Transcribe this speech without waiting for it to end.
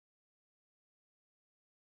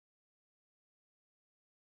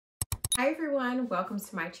Hi everyone, welcome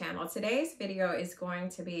to my channel. Today's video is going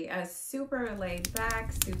to be a super laid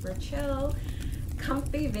back, super chill,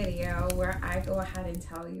 comfy video where I go ahead and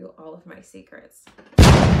tell you all of my secrets. No,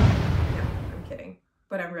 I'm kidding,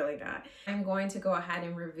 but I'm really not. I'm going to go ahead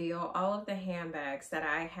and reveal all of the handbags that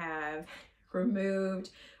I have removed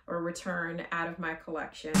or returned out of my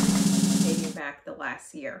collection dating back the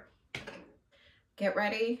last year. Get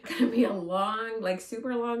ready, it's gonna be a long, like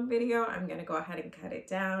super long video. I'm gonna go ahead and cut it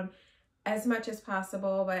down as much as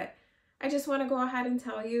possible, but I just want to go ahead and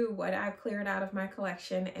tell you what I've cleared out of my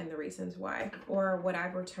collection and the reasons why, or what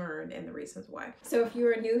I've returned and the reasons why. So if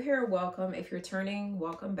you're new here, welcome. If you're returning,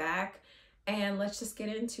 welcome back. And let's just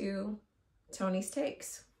get into Tony's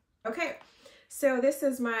takes. Okay, so this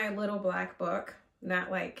is my little black book,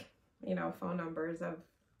 not like, you know, phone numbers of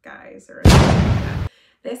guys or anything like that.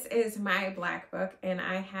 This is my black book, and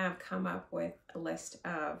I have come up with a list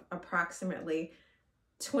of approximately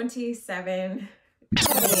 28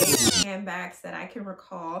 handbags that I can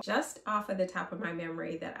recall just off of the top of my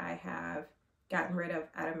memory that I have gotten rid of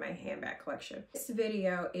out of my handbag collection. This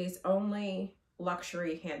video is only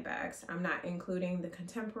luxury handbags. I'm not including the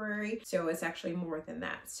contemporary, so it's actually more than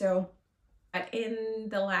that. So in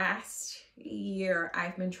the last year,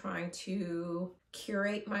 I've been trying to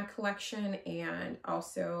curate my collection and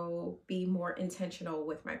also be more intentional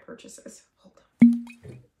with my purchases. Hold on.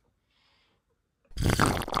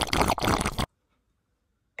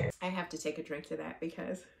 I have to take a drink to that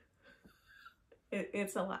because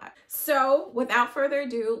it's a lot. So without further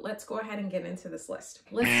ado, let's go ahead and get into this list.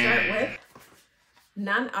 Let's start with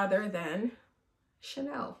none other than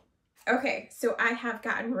Chanel. Okay, so I have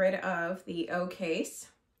gotten rid of the O case.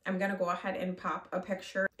 I'm gonna go ahead and pop a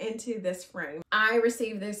picture into this frame. I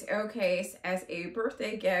received this O case as a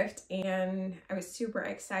birthday gift and I was super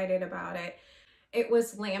excited about it. It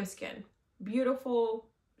was lambskin, beautiful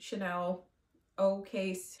Chanel O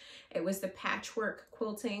case. It was the patchwork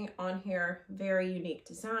quilting on here, very unique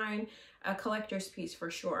design, a collector's piece for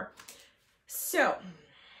sure. So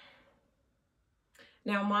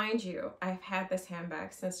now mind you, I've had this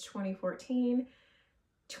handbag since 2014,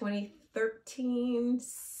 2013,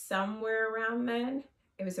 somewhere around then.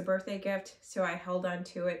 It was a birthday gift, so I held on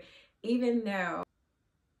to it, even though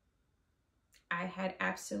I had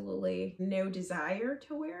absolutely no desire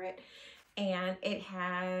to wear it, and it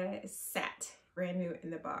has sat brand new in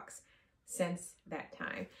the box since that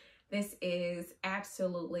time. This is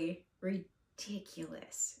absolutely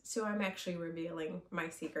ridiculous. So I'm actually revealing my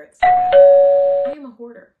secrets. I am a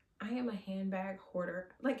hoarder. I am a handbag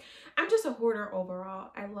hoarder. Like, I'm just a hoarder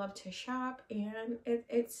overall. I love to shop, and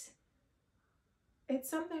it's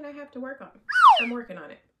something I have to work on. I'm working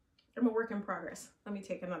on it. I'm a work in progress. Let me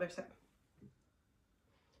take another sip.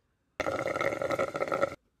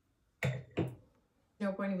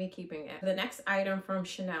 No point in me keeping it. The next item from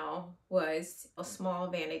Chanel was a small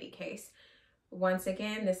vanity case. Once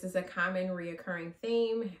again, this is a common reoccurring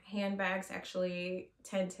theme. Handbags actually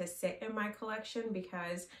tend to sit in my collection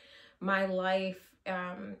because my life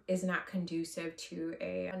is not conducive to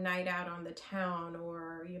a night out on the town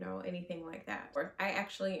or, you know, anything like that. Or I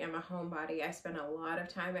actually am a homebody. I spend a lot of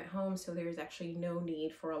time at home, so there's actually no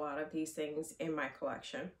need for a lot of these things in my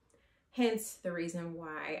collection. Hence the reason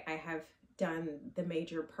why I have done the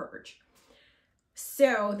major purge.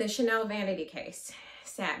 So the Chanel vanity case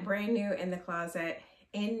sat brand new in the closet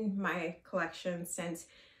in my collection since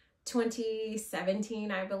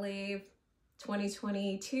 2017, I believe.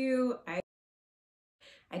 2022, I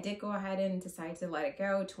did go ahead and decide to let it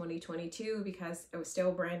go 2022 because it was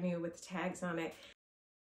still brand new with the tags on it.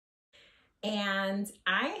 And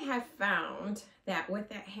I have found that with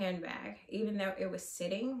that handbag, even though it was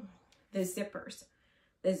sitting, the zippers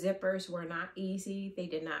were not easy. They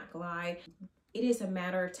did not glide. It is a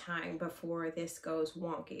matter of time before this goes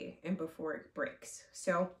wonky and before it breaks.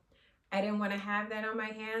 So I didn't want to have that on my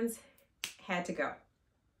hands. Had to go.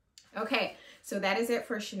 Okay, so that is it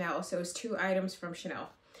for Chanel. So it's 2 items from Chanel.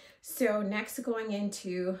 So next, going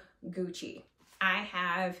into Gucci. I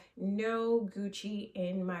have no Gucci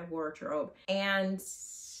in my wardrobe, and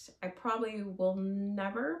I probably will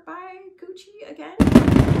never buy Gucci again.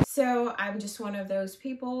 So I'm just one of those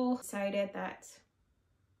people decided that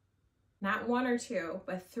not 1 or 2,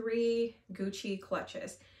 but 3 Gucci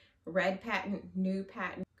clutches. Red patent, nude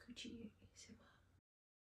patent, Gucci.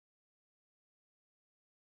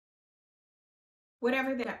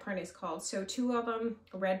 Whatever that print is called. So 2 of them,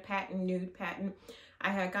 red patent, nude patent. I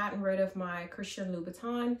had gotten rid of my Christian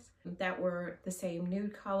Louboutins that were the same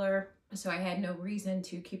nude color, so I had no reason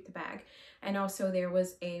to keep the bag. And also there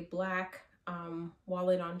was a black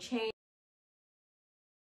wallet on chain.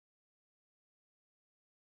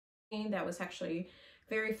 that was actually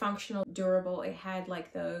very functional, durable. It had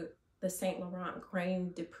like the Saint Laurent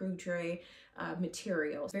Grain de Poudre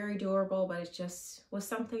material. Very durable, but it just was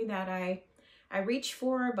something that I reached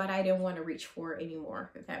for, but I didn't want to reach for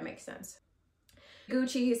anymore, if that makes sense.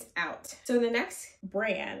 Gucci is out. So the next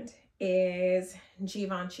brand is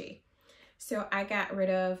Givenchy. So I got rid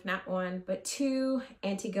of not one, but two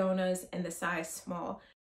Antigonas in the size small.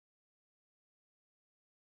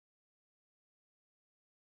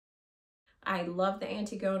 I love the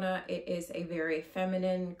Antigona. It is a very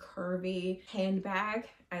feminine, curvy handbag.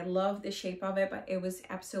 I love the shape of it, but it was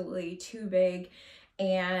absolutely too big,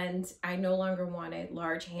 and I no longer wanted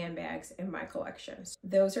large handbags in my collections.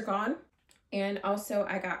 Those are gone. And also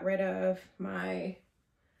I got rid of my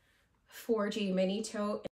 4G mini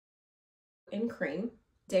tote in cream.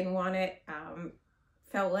 Didn't want it.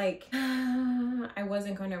 Felt like I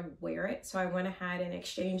wasn't going to wear it, so I went ahead and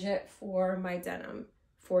exchanged it for my denim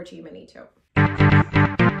 4G mini tote.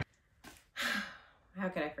 How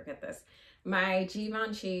could I forget this? My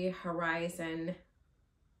Givenchy Horizon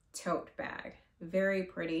tote bag. Very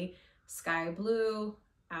pretty, sky blue.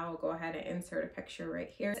 I'll go ahead and insert a picture right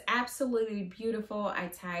here. It's absolutely beautiful. I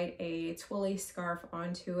tied a twilly scarf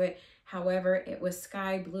onto it. However, it was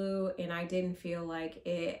sky blue and I didn't feel like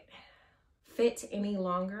it fit any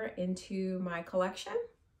longer into my collection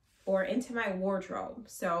or into my wardrobe.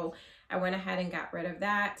 So I went ahead and got rid of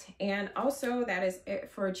that. And also that is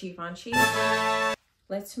it for Givenchy.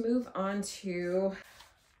 Let's move on to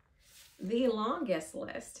the longest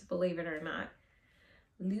list, believe it or not.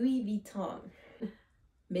 Louis Vuitton.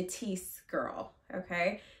 Matisse girl,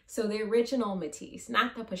 okay? So the original Matisse,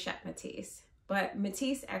 not the pochette Matisse, but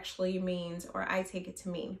Matisse actually means, or I take it to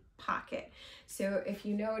mean, pocket. So if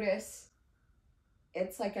you notice,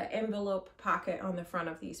 it's like an envelope pocket on the front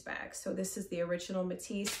of these bags. So this is the original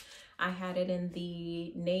Matisse. I had it in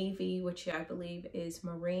the navy, which I believe is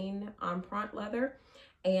marine empreinte leather,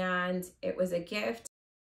 and it was a gift.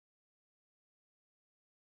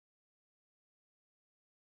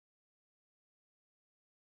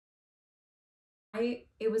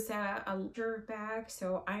 It was a leisure bag,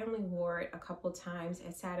 so I only wore it a couple times.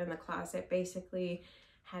 It sat in the closet, basically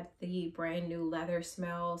had the brand new leather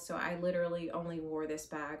smell. So I literally only wore this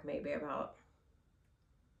bag maybe about,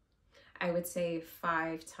 I would say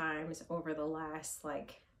 5 times over the last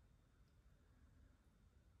like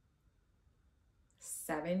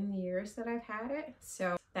 7 years that I've had it.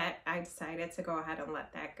 So that I decided to go ahead and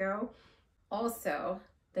let that go. Also,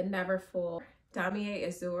 the Neverfull Damier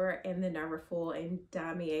Azur and the Neverfull and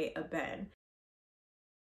Damier Ebene.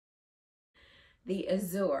 The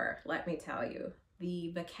Azur, let me tell you,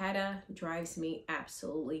 the Vachetta drives me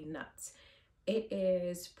absolutely nuts. It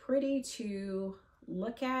is pretty to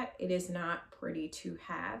look at. It is not pretty to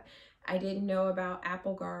have. I didn't know about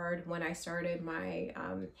Apple Guard when I started my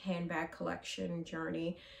handbag collection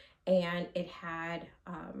journey, and it had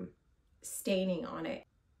staining on it.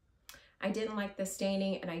 I didn't like the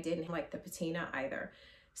staining and I didn't like the patina either.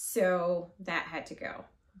 So that had to go.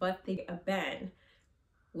 But the Ebene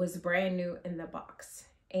was brand new in the box,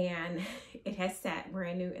 and it has sat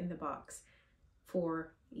brand new in the box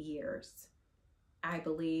for years. I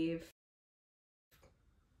believe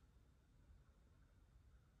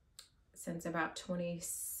since about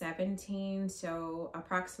 2017. So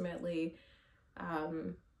approximately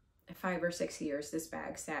 5 or 6 years, this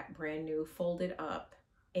bag sat brand new, folded up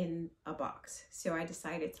in a box. So I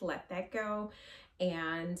decided to let that go,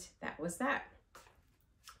 and that was that.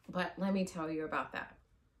 But let me tell you about that.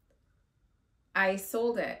 I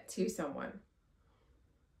sold it to someone.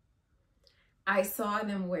 I saw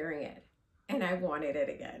them wearing it and I wanted it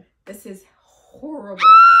again. This is horrible,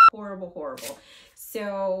 horrible, horrible.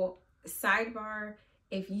 So sidebar,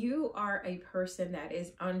 if you are a person that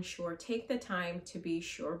is unsure, take the time to be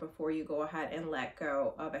sure before you go ahead and let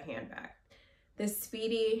go of a handbag. The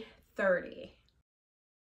Speedy 30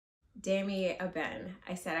 Damier Ebene.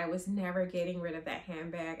 I said I was never getting rid of that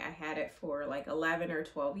handbag. I had it for like 11 or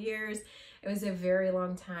 12 years. It was a very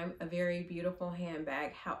long time, a very beautiful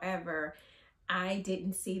handbag. However, I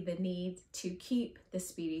didn't see the need to keep the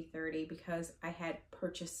Speedy 30 because I had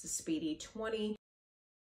purchased the Speedy 20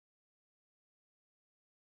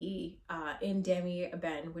 in Damier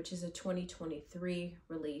Ebene, which is a 2023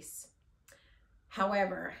 release.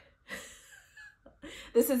 However,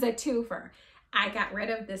 this is a twofer. I got rid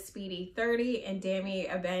of the Speedy 30 in Damier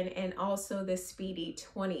Ebene and also the Speedy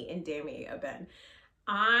 20 in Damier Ebene.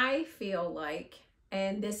 I feel like,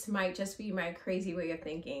 and this might just be my crazy way of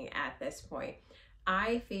thinking at this point,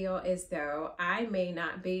 I feel as though I may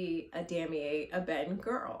not be a Damier Ebene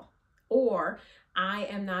girl, or I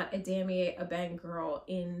am not a Damier Ebene girl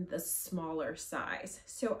in the smaller size.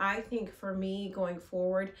 So I think for me going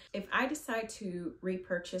forward, if I decide to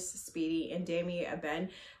repurchase the Speedy in Damier Ebene,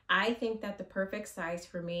 I think that the perfect size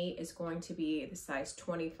for me is going to be the size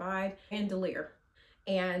 25 bandolier.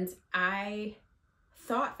 And I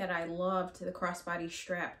thought that I loved the crossbody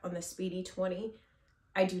strap on the Speedy 20.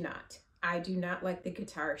 I do not. I do not like the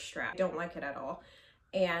guitar strap. I don't like it at all.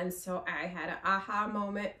 And so I had an aha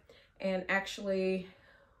moment, and actually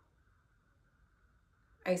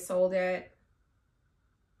I sold it,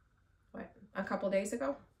 a couple days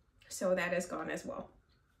ago. So that is gone as well.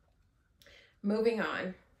 Moving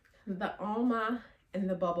on, the Alma and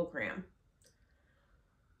the Bubblegram.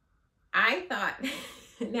 I thought,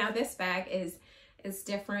 now this bag is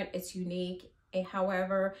different, it's unique.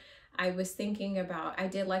 However, I was thinking about, I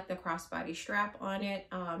did like the crossbody strap on it.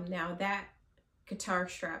 Now that guitar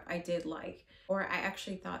strap I did like, or I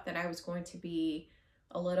actually thought that I was going to be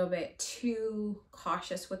a little bit too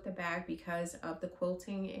cautious with the bag because of the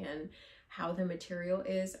quilting and how the material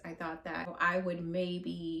is. I thought that I would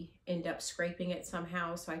maybe end up scraping it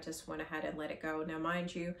somehow, so I just went ahead and let it go. Now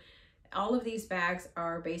mind you, all of these bags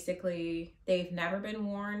are basically, they've never been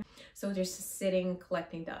worn, so they're just sitting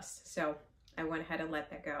collecting dust. So I went ahead and let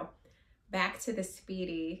that go. Back to the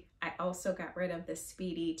Speedy, I also got rid of the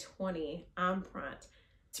Speedy 20 Empreinte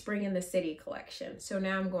Spring in the City collection. So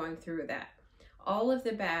now I'm going through that. All of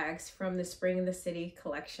the bags from the Spring in the City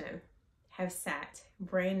collection have sat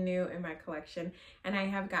brand new in my collection, and I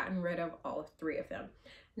have gotten rid of all 3 of them.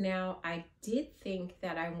 Now, I did think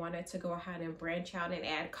that I wanted to go ahead and branch out and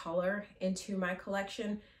add color into my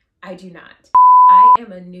collection. I do not. I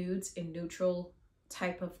am a nudes and neutral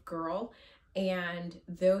type of girl, and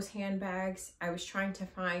those handbags, I was trying to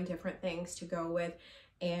find different things to go with,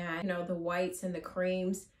 and you know, the whites and the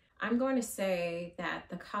creams, I'm going to say that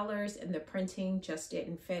the colors and the printing just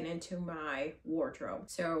didn't fit into my wardrobe.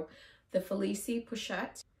 So the Felicie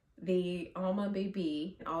Pochette, the Alma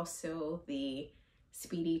BB, and also the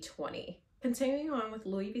Speedy 20. Continuing on with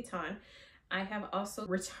Louis Vuitton, I have also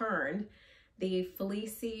returned the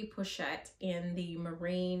Felicie Pochette in the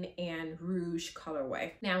Marine and Rouge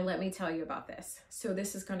colorway. Now let me tell you about this. So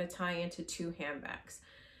this is going to tie into 2 handbags.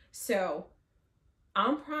 So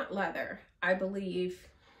Empreinte leather, I believe,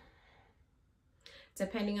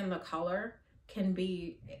 depending on the color, can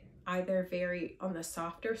be either very on the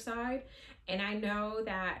softer side. And I know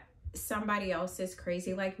that somebody else is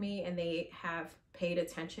crazy like me and they have paid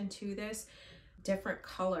attention to this. Different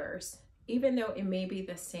colors, even though it may be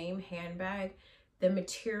the same handbag, the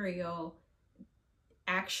material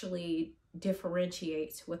actually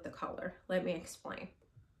differentiates with the color. Let me explain.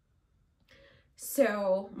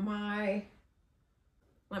 So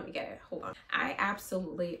let me get it, hold on. I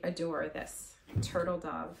absolutely adore this Turtle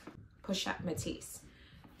Dove Pochette Matisse.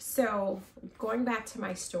 So going back to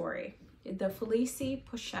my story, the Felicie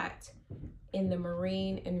Pochette in the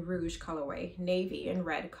Marine and Rouge colorway, navy and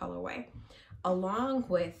red colorway, along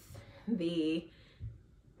with the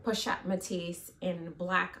Pochette Matisse in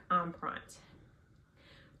black Empreinte.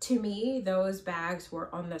 To me, those bags were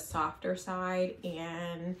on the softer side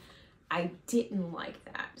and I didn't like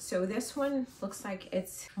that. So this one looks like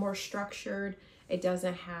it's more structured. It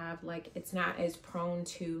doesn't have like, it's not as prone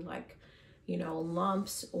to like, you know,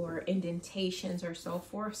 lumps or indentations or so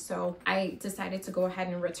forth. So I decided to go ahead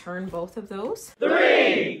and return both of those.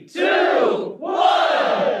 3, 2,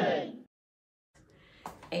 1!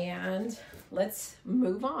 And let's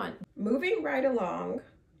move on. Moving right along.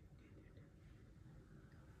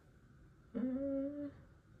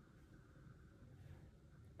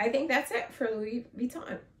 I think that's it for Louis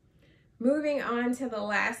Vuitton. Moving on to the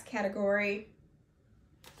last category,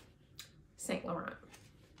 Saint Laurent.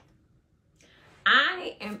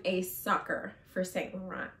 I am a sucker for Saint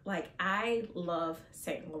Laurent. Like, I love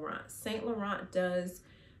Saint Laurent. Saint Laurent does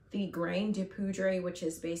the Grain de Poudre, which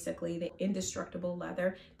is basically the indestructible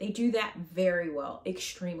leather. They do that very well,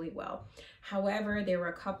 extremely well. However, there were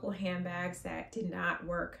a couple handbags that did not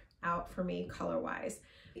work out for me color-wise.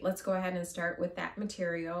 Let's go ahead and start with that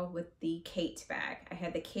material with the Kate bag. I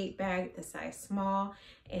had the Kate bag, the size small,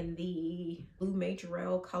 and the blue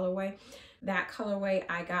Majorelle colorway. That colorway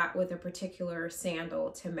I got with a particular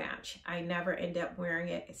sandal to match. I never end up wearing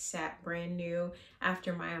it. It sat brand new.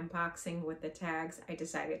 After my unboxing with the tags, I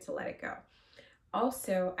decided to let it go.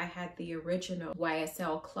 Also, I had the original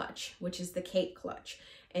YSL clutch, which is the Kate clutch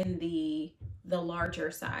in the larger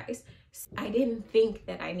size. I didn't think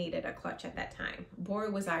that I needed a clutch at that time. Boy,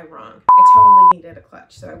 was I wrong. I totally needed a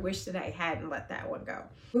clutch, so I wish that I hadn't let that one go.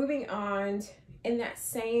 Moving on, in that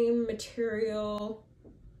same material,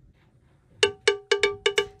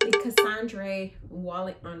 the Cassandra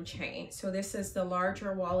wallet on chain. So this is the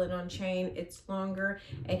larger wallet on chain. It's longer.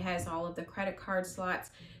 It has all of the credit card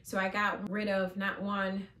slots. So I got rid of not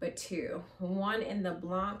one, but two. One in the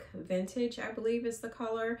Blanc Vintage, I believe is the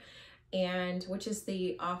color, and which is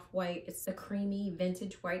the off-white. It's the creamy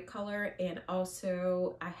vintage white color. And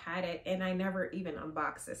also I had it, and I never even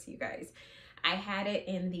unboxed this, you guys. I had it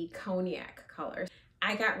in the cognac color.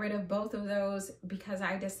 I got rid of both of those because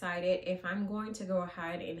I decided if I'm going to go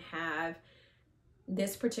ahead and have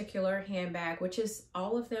this particular handbag, which is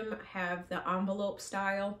all of them have the envelope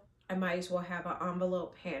style, I might as well have an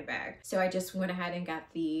envelope handbag. So I just went ahead and got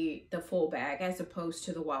the full bag as opposed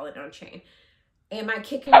to the wallet on chain. Am I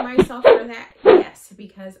kicking myself for that? Yes,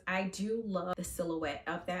 because I do love the silhouette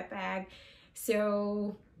of that bag.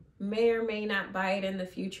 So may or may not buy it in the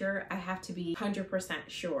future. I have to be 100%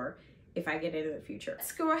 sure if I get it in the future.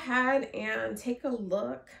 Let's go ahead and take a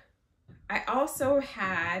look. I also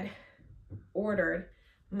had ordered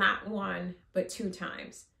not one, but 2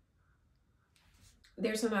 times.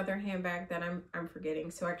 There's another handbag that I'm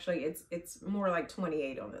forgetting. So actually it's more like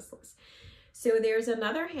 28 on this list. So there's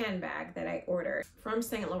another handbag that I ordered from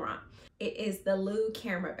Saint Laurent. It is the Lou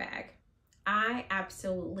camera bag. I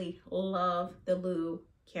absolutely love the Lou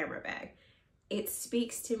camera bag. It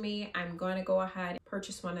speaks to me. I'm going to go ahead and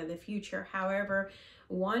purchase one in the future. However,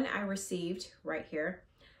 one I received right here.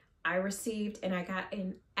 I received and I got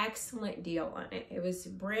an excellent deal on it. It was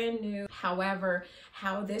brand new. However,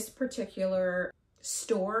 how this particular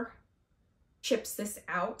store ships this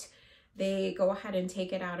out, they go ahead and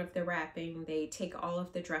take it out of the wrapping. They take all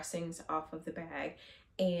of the dressings off of the bag,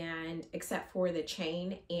 and except for the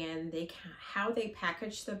chain, and how they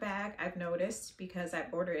package the bag, I've noticed because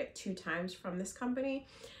I've ordered it 2 times from this company,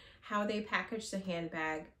 how they package the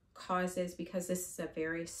handbag causes, because this is a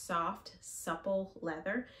very soft, supple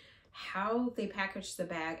leather, how they package the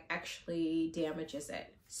bag actually damages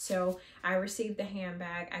it. So I received the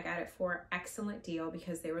handbag. I got it for an excellent deal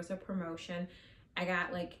because there was a promotion. I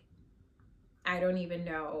got like, I don't even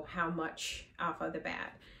know how much off of the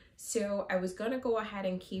bag. So I was gonna go ahead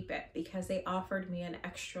and keep it because they offered me an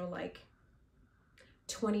extra like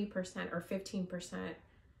 20% or 15%.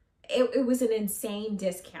 It was an insane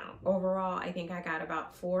discount. Overall, I think I got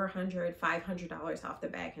about $400, $500 off the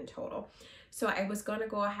bag in total. So I was gonna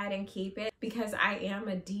go ahead and keep it because I am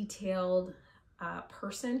a detailed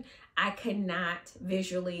person. I could not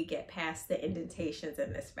visually get past the indentations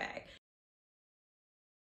in this bag.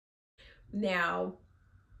 Now,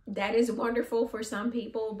 that is wonderful for some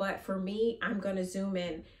people, but for me, I'm going to zoom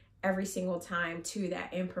in every single time to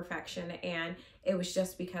that imperfection, and it was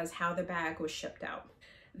just because how the bag was shipped out.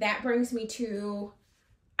 That brings me to,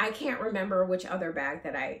 I can't remember which other bag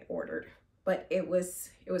that I ordered, but it was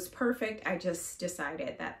perfect. I just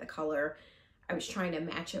decided that the color, I was trying to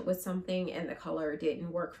match it with something and the color didn't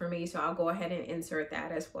work for me, so I'll go ahead and insert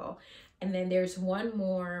that as well. And then there's one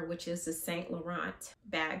more, which is the Saint Laurent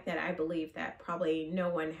bag that I believe that probably no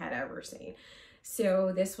one had ever seen.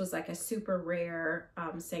 So this was like a super rare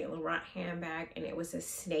Saint Laurent handbag, and it was a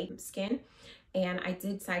snake skin. And I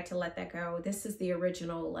did decide to let that go. This is the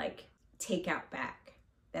original like takeout bag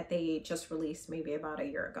that they just released maybe about a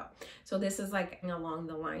year ago. So this is like along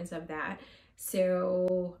the lines of that.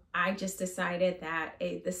 So I just decided that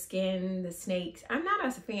the skin, the snakes, I'm not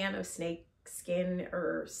a fan of snake skin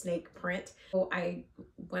or snake print. So I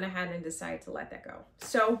went ahead and decided to let that go.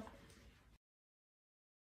 So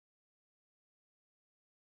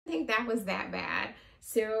I think that was that bad.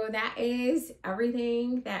 So that is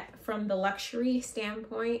everything that from the luxury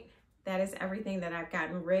standpoint, that is everything that I've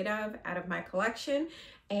gotten rid of out of my collection.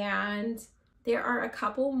 And there are a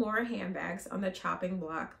couple more handbags on the chopping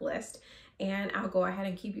block list, and I'll go ahead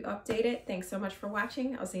and keep you updated. Thanks so much for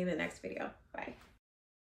watching. I'll see you in the next video. Bye.